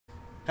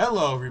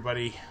Hello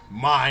everybody,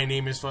 my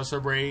name is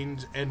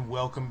FuzzForBrains, and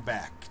welcome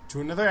back to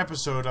another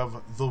episode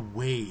of The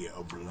Way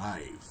of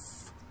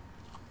Life.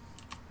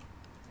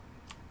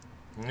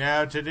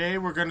 Now today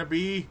we're gonna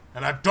be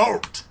an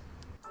adult!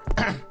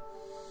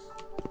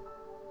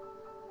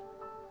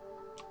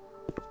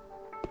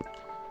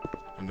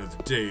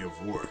 Another day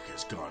of work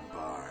has gone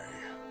by.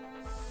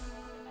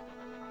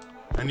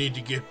 I need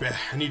to get back,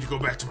 I need to go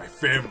back to my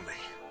family.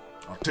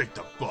 I'll take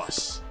the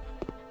bus.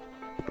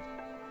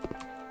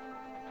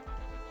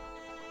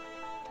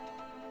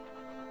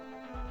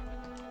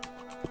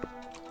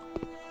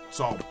 It's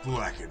all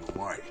black and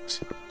white.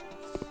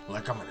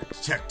 Like I'm a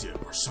detective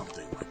or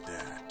something like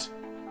that.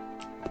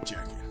 My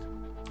jacket.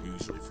 I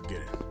usually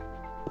forget it.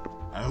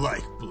 I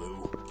like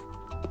blue.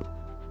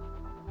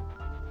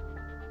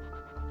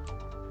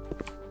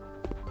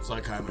 It's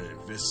like I'm an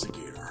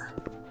investigator.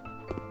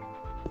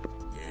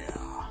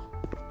 Yeah.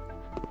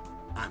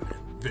 I'm an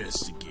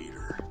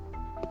investigator.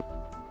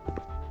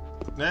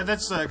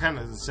 That's kind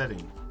of the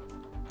setting.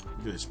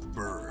 Look at this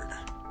bird.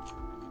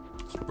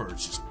 This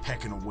bird's just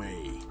pecking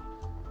away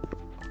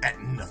at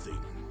nothing.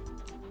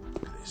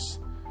 Look at this.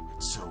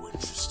 It's so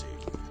interesting.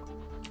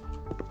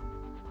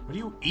 What are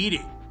you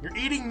eating? You're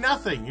eating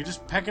nothing. You're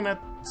just pecking at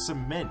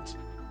cement.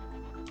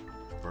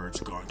 The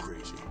bird's gone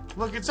crazy.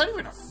 Look, it's not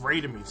even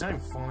afraid of me. It's not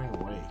even flying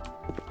away.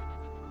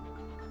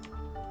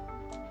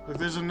 Look,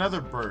 there's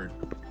another bird.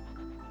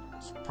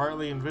 It's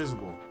partly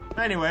invisible.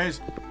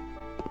 Anyways.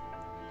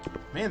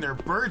 Man, there are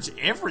birds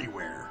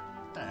everywhere.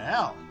 What the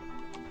hell?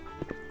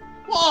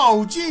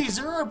 Whoa, jeez,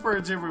 there are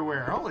birds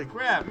everywhere. Holy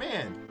crap,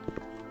 man.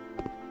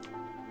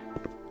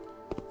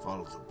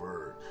 Follow the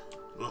bird.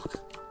 Look.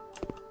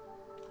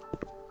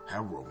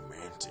 How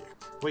romantic.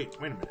 Wait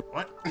a minute.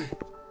 What?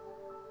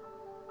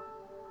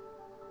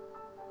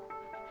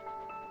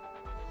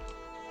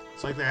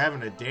 It's like they're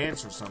having a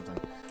dance or something.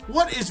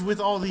 What is with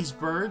all these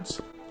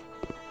birds?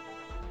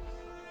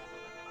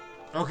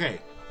 Okay.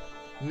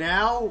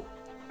 Now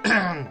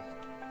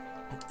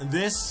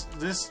this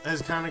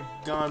has kind of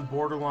gone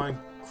borderline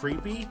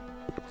creepy,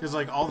 because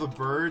like all the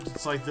birds,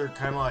 it's like they're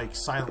kind of like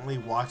silently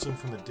watching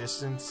from the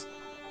distance,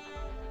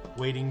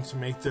 waiting to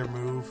make their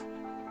move.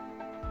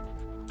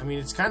 I mean,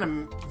 it's kind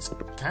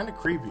of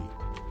creepy.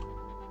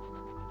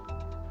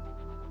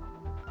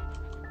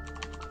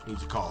 Need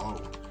to call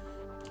home.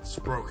 It's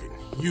broken.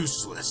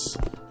 Useless.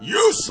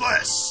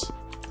 Useless!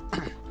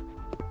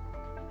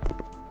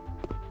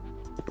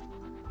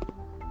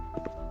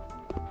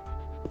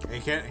 Hey,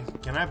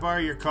 can I borrow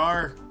your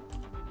car?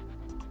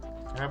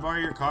 Can I borrow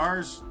your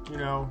cars? You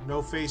know,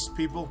 no-faced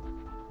people.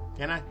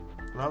 Can I?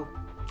 Hello?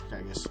 Okay,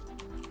 I guess.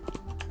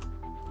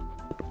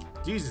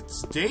 Jeez,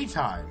 it's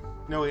daytime.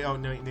 No, wait, oh,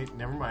 no,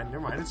 never mind.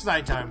 It's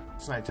nighttime.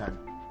 It's nighttime.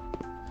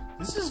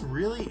 This is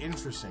really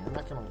interesting. I'm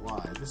not gonna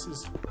lie. This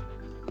is...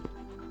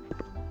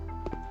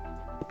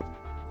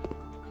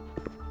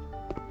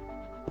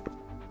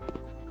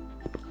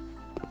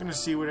 I'm gonna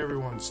see what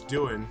everyone's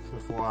doing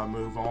before I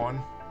move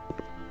on.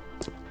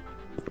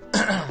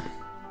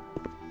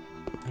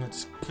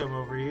 Let's come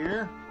over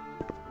here.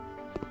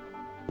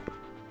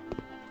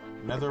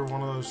 Another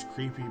one of those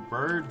creepy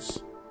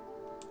birds.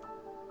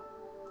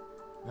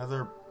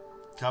 Another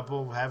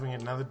couple having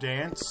another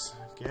dance.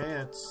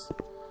 Okay,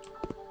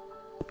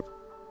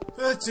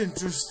 that's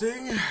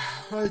interesting.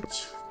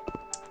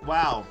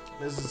 Wow,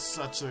 this is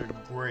such a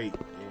great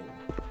game.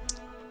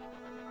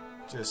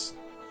 Just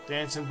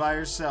dancing by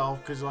yourself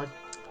because you're like,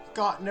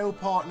 got no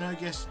partner. I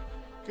guess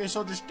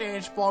I'll just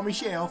dance by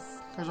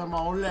myself because I'm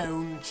all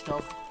alone and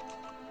stuff.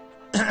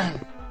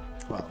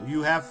 Well,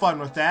 you have fun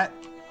with that.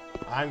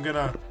 I'm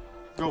gonna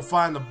go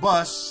find the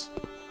bus.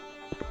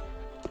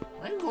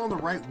 Am I even going the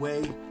right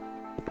way?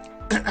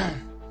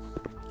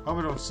 Hope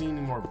I don't see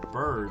any more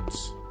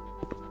birds.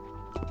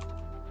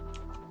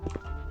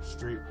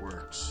 Street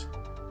works.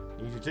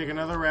 Need to take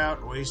another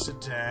route.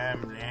 Wasted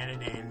time.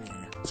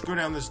 Let's go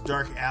down this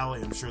dark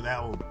alley. I'm sure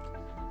that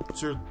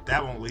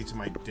won't lead to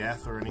my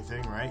death or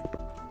anything, right?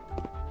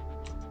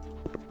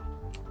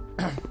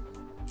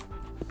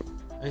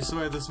 I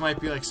swear this might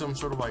be like some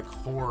sort of like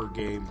horror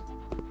game,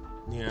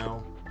 you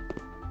know?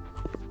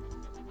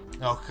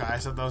 Okay, I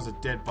thought that was a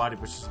dead body,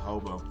 but just a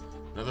hobo.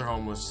 Another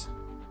homeless.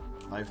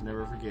 Life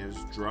never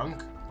forgives.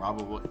 Drunk?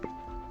 Probably.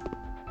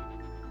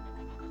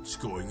 What's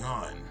going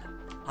on?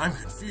 I'm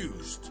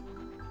confused.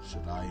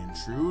 Should I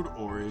intrude,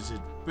 or is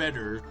it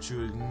better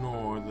to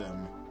ignore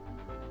them?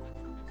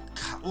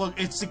 God,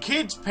 look, it's the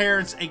kids'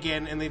 parents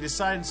again, and they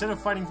decide instead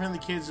of fighting for the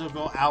kids, they'll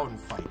go out and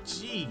fight.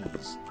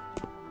 Jeez.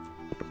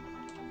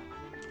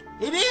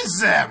 It is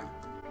them!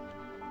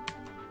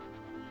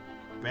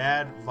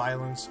 Bad,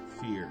 violence,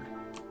 fear.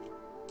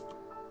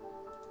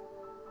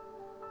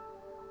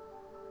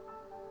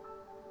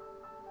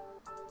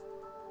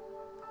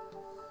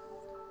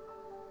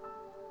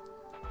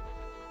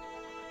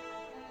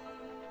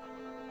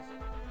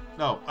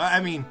 No,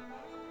 I mean,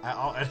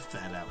 I'll edit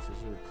that out for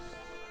sure.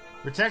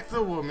 Protect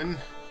the woman.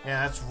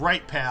 Yeah, that's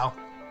right, pal.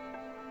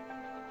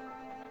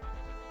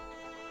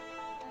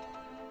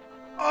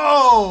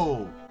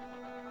 Oh!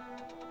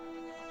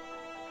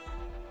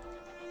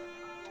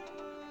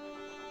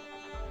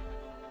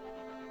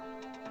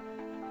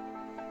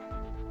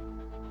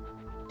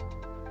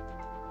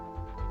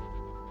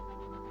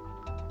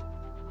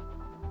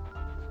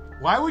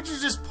 Why would you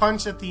just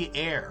punch at the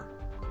air?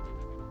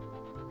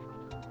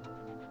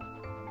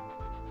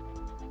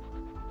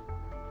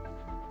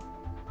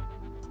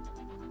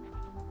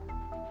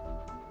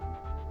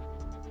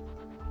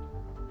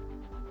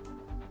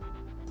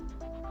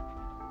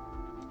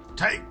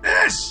 Take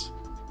this!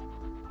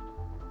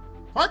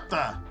 What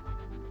the?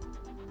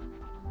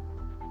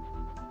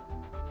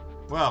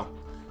 Well,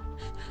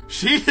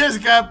 she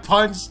just got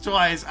punched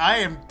twice. I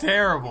am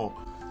terrible.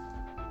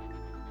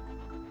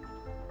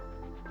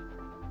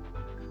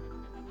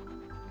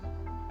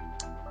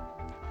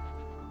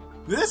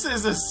 This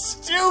is the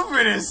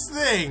stupidest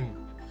thing.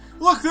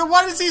 Look, then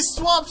why does he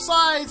swap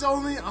sides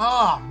only?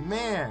 Oh,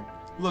 man.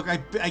 Look, I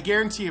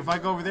guarantee if I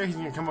go over there, he's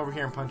going to come over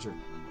here and punch her.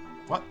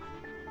 What?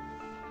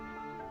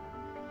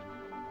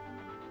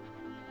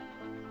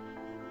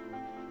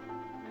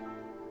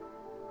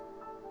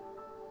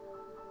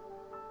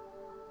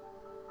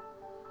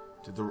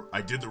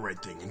 I did the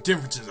right thing.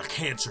 Indifference is a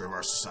cancer of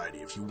our society.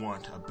 If you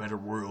want a better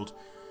world,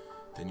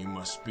 then you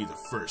must be the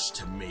first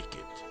to make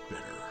it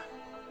better.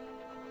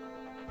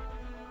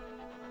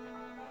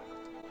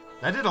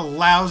 I did a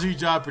lousy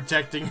job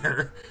protecting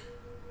her.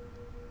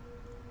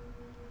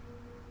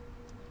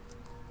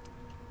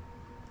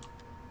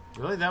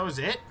 Really? That was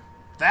it?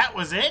 That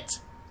was it?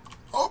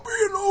 I'll be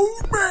an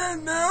old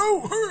man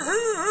now.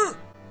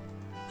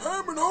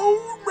 I'm an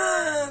old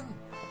man.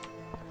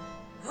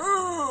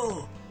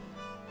 Oh.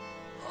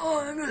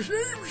 In the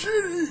same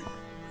city.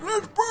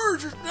 That's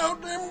birds. It's now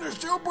damn, they're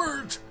still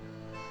birds.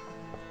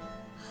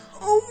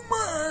 Oh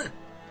my.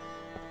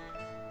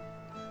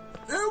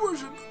 That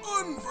was an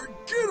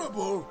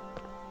unforgettable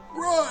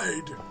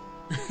ride.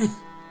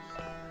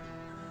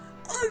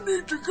 I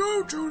need to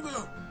go to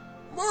the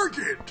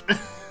market.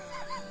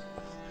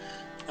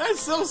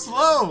 That's so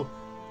slow.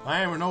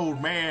 I am an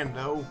old man,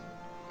 though.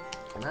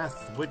 Can I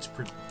switch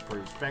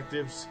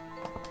perspectives?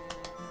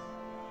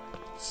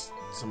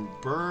 Some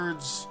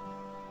birds.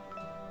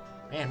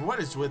 Man, what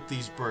is with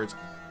these birds?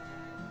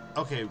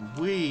 Okay,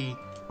 we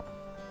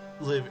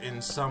live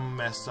in some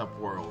messed up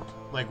world.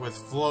 Like with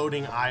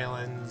floating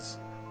islands.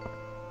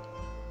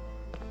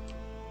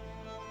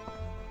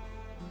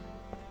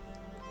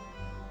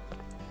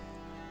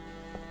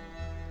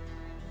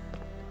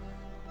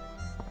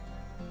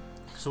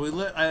 So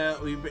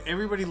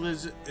everybody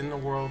lives in a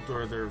world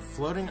where there are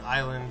floating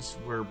islands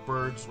where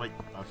birds like...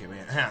 Okay,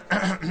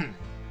 man.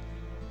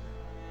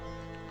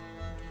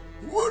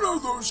 What are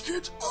those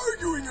kids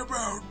arguing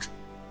about?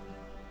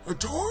 A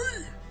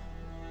toy?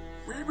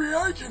 Maybe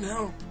I can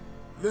help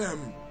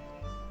them.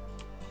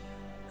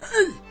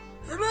 Hey, you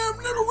damn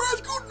little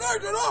rascal,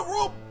 knock it off or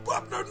I'll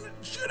pop the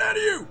shit out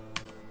of you.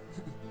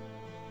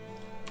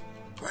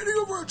 Fighting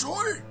over a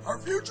toy? Our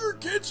future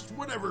kids?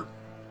 Whatever.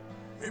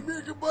 Maybe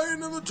I can buy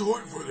another toy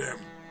for them.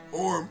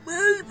 Or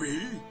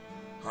maybe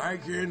I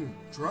can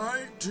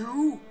try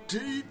to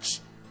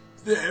teach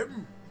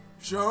them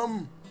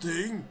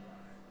something. ...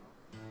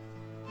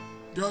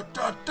 Hey!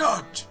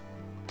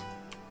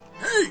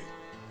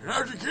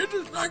 Lousy kids,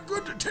 it's not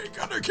good to take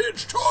other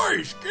kids'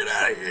 toys! Get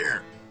out of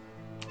here!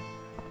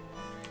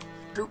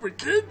 Stupid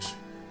kids!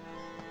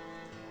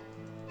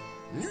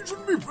 And you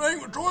shouldn't be playing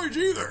with toys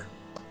either!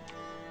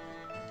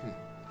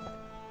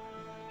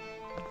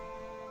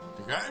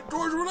 Think I had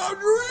toys when I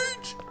was your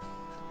age?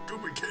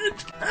 Stupid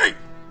kids! Hey!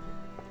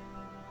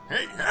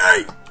 Hey,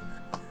 hey!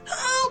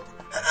 Help!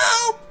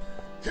 Help!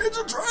 Kids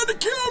are trying to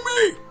kill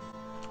me!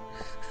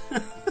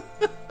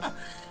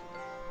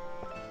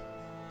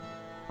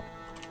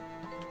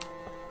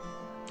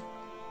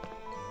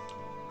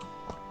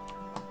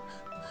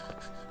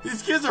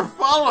 These kids are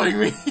following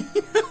me.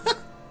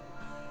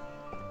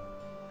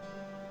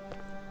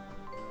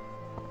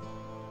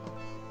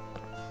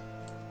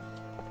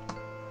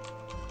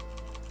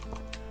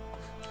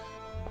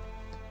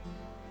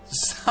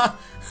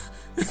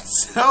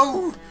 It's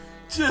so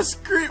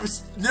just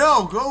creeps.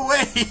 No, go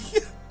away.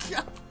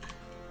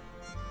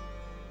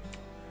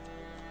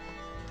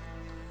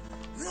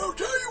 I'll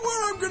tell you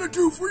what I'm gonna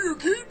do for you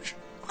kids.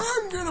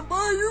 I'm gonna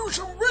buy you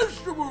some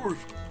vegetables.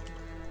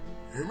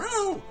 You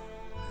know,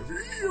 if you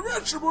eat your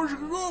vegetables, you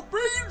can go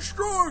big and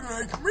strong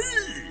like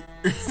me.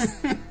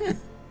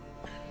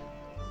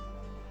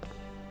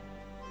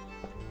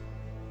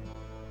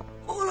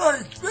 Or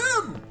like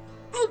them.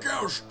 Look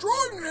how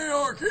strong they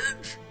are,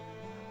 kids.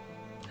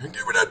 And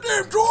give me that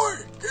damn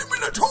toy. Give me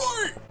the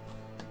toy.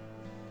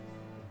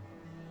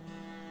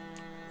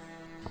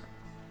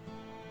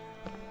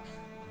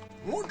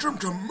 Want some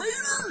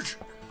tomatoes?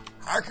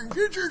 I can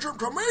get you some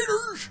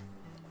tomatoes.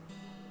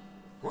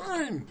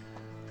 Fine.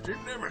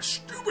 Didn't have a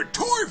stupid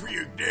toy for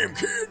you, damn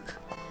kid.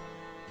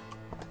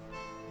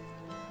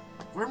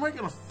 Where am I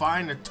gonna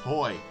find a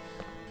toy?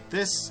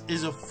 This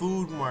is a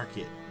food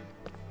market.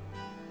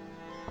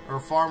 Or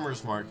a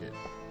farmer's market.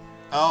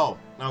 Oh,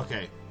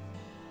 okay.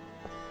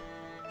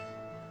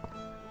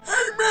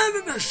 Hey, man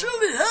in the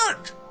silly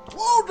hat!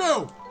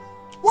 Waldo!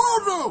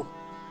 Waldo!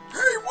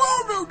 Hey,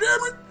 Waldo,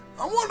 damn it!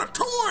 I want a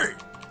toy!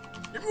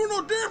 Give me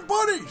no damn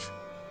buddies!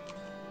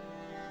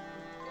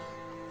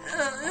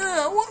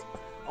 Yeah, I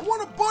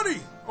want a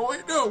buddy! Oh,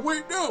 wait, no,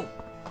 wait, no.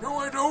 No,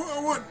 I don't. I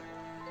want...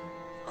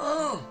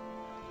 Oh.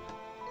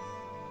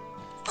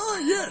 Ah,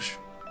 yes.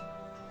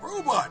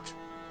 Robot.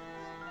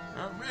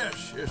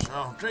 Yes,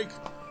 I'll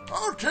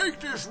take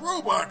this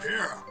robot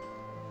here.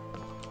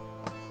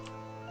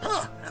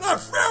 Huh, and I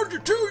found you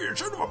too, you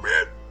son of a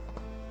bitch.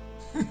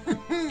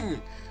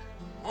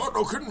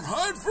 Waldo couldn't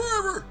hide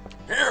forever.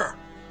 Here,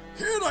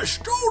 kid, I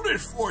stole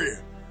this for you.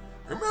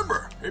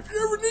 Remember, if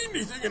you ever need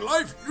anything in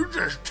life, you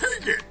just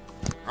take it.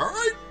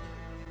 Alright?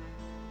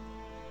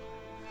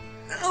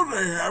 Now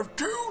they have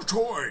 2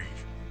 toys.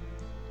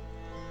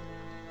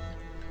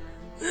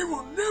 They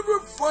will never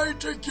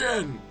fight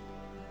again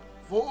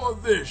for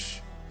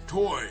this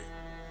toy.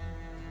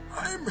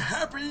 I'm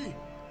happy.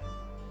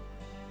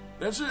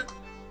 That's it.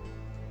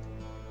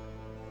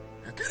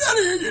 Now get out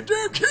of here, you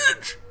damn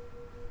kids!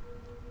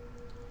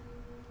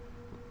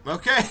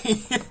 Okay.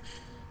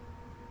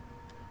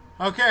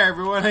 Okay,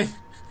 everyone.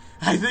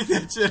 I think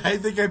that's it. I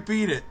think I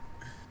beat it.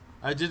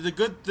 I did the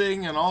good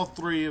thing in all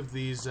 3 of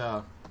these,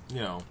 all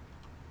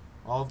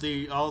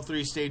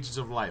 3 stages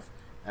of life.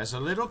 As a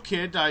little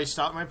kid, I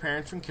stopped my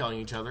parents from killing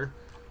each other.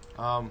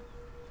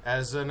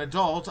 As an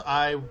adult,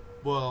 I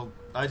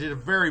did a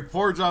very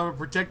poor job of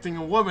protecting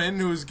a woman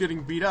who was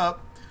getting beat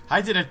up.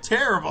 I did a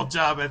terrible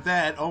job at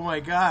that. Oh my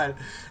god.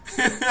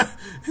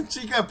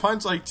 She got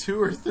punched like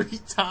 2 or 3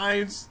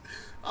 times.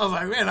 I was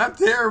like, man, I'm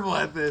terrible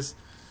at this.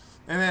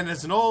 And then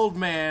as an old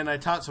man, I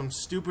taught some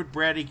stupid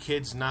bratty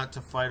kids not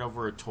to fight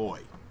over a toy.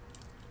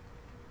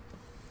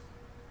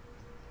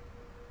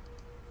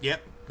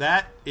 Yep,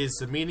 that is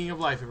the meaning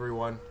of life,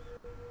 everyone.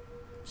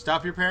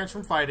 Stop your parents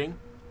from fighting.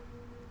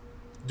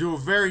 Do a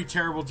very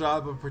terrible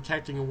job of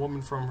protecting a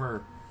woman from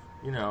her,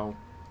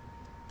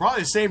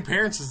 probably the same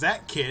parents as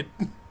that kid.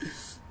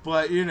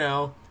 But,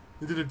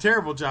 they did a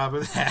terrible job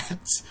of that.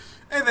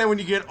 And then when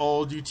you get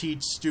old, you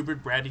teach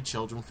stupid bratty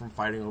children from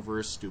fighting over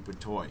a stupid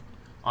toy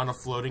on a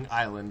floating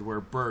island where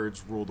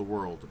birds rule the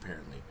world,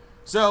 apparently.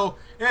 So,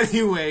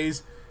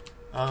 anyways,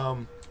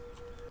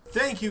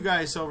 thank you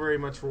guys so very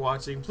much for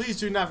watching. Please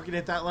do not forget to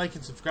hit that like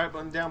and subscribe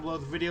button down below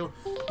the video.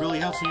 It really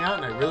helps me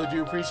out, and I really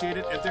do appreciate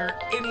it. If there are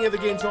any other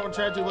games you want to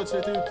try to let's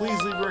go through, please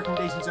leave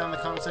recommendations down in the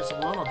comment section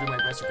below, and I'll do my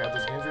best to grab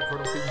those games and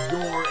record them for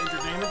your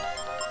entertainment.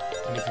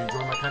 And if you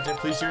enjoy my content,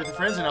 please share it with your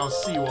friends, and I'll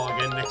see you all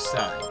again next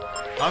time.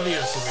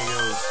 Adios,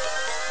 amigos.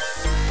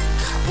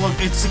 Look,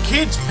 it's the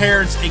kids'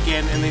 parents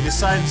again, and they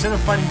decide instead of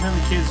fighting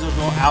the kids, they'll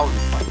go out and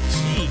fight.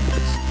 Jeez.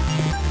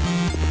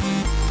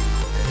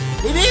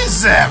 It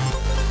is them!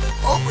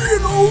 I'll be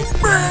an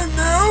old man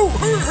now.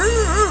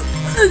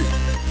 Hey,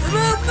 and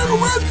I'm little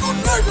rascal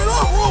knock it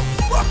off, or I'll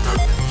fuck the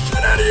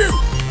shit out of you.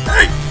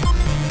 Hey!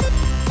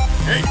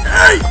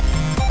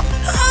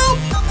 Help!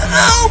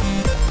 Help!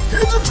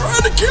 Kids are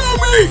trying to kill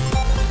me!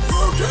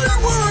 I'll tell you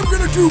what I'm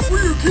gonna do for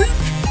you kids.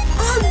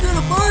 I'm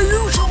gonna buy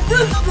you some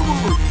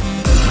vegetables.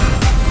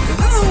 You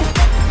know,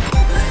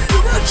 the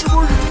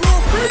vegetables are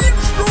all big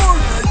and strong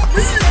like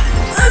me.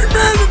 Hey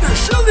man in the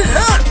silly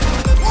hat!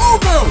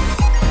 Waldo!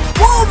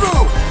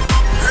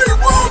 Hey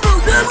Waldo,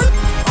 damn it!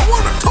 I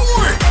want a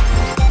toy!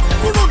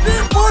 You know,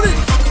 damn buddy!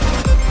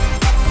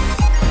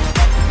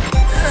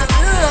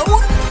 Yeah, I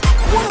want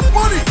a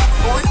buddy!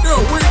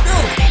 Oh wait, no!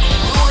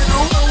 Oh, I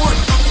know what I want!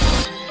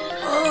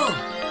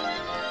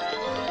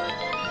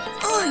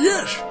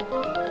 Yes!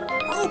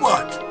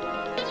 Robot!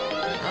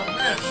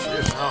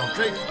 Yes,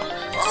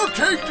 I'll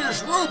take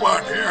this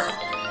robot here!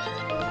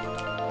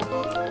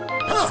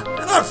 Huh,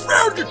 and I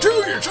found you too,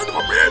 you son of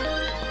a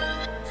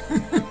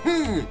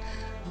bitch!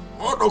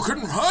 Waldo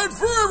couldn't hide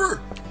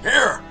forever!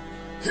 Here,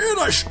 kid,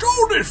 I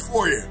stole this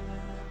for you!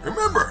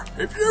 Remember,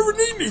 if you ever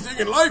need anything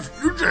in life,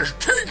 you just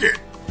take it!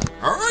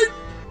 Alright?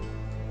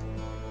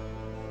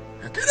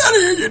 Now get out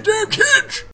of here, you damn kids!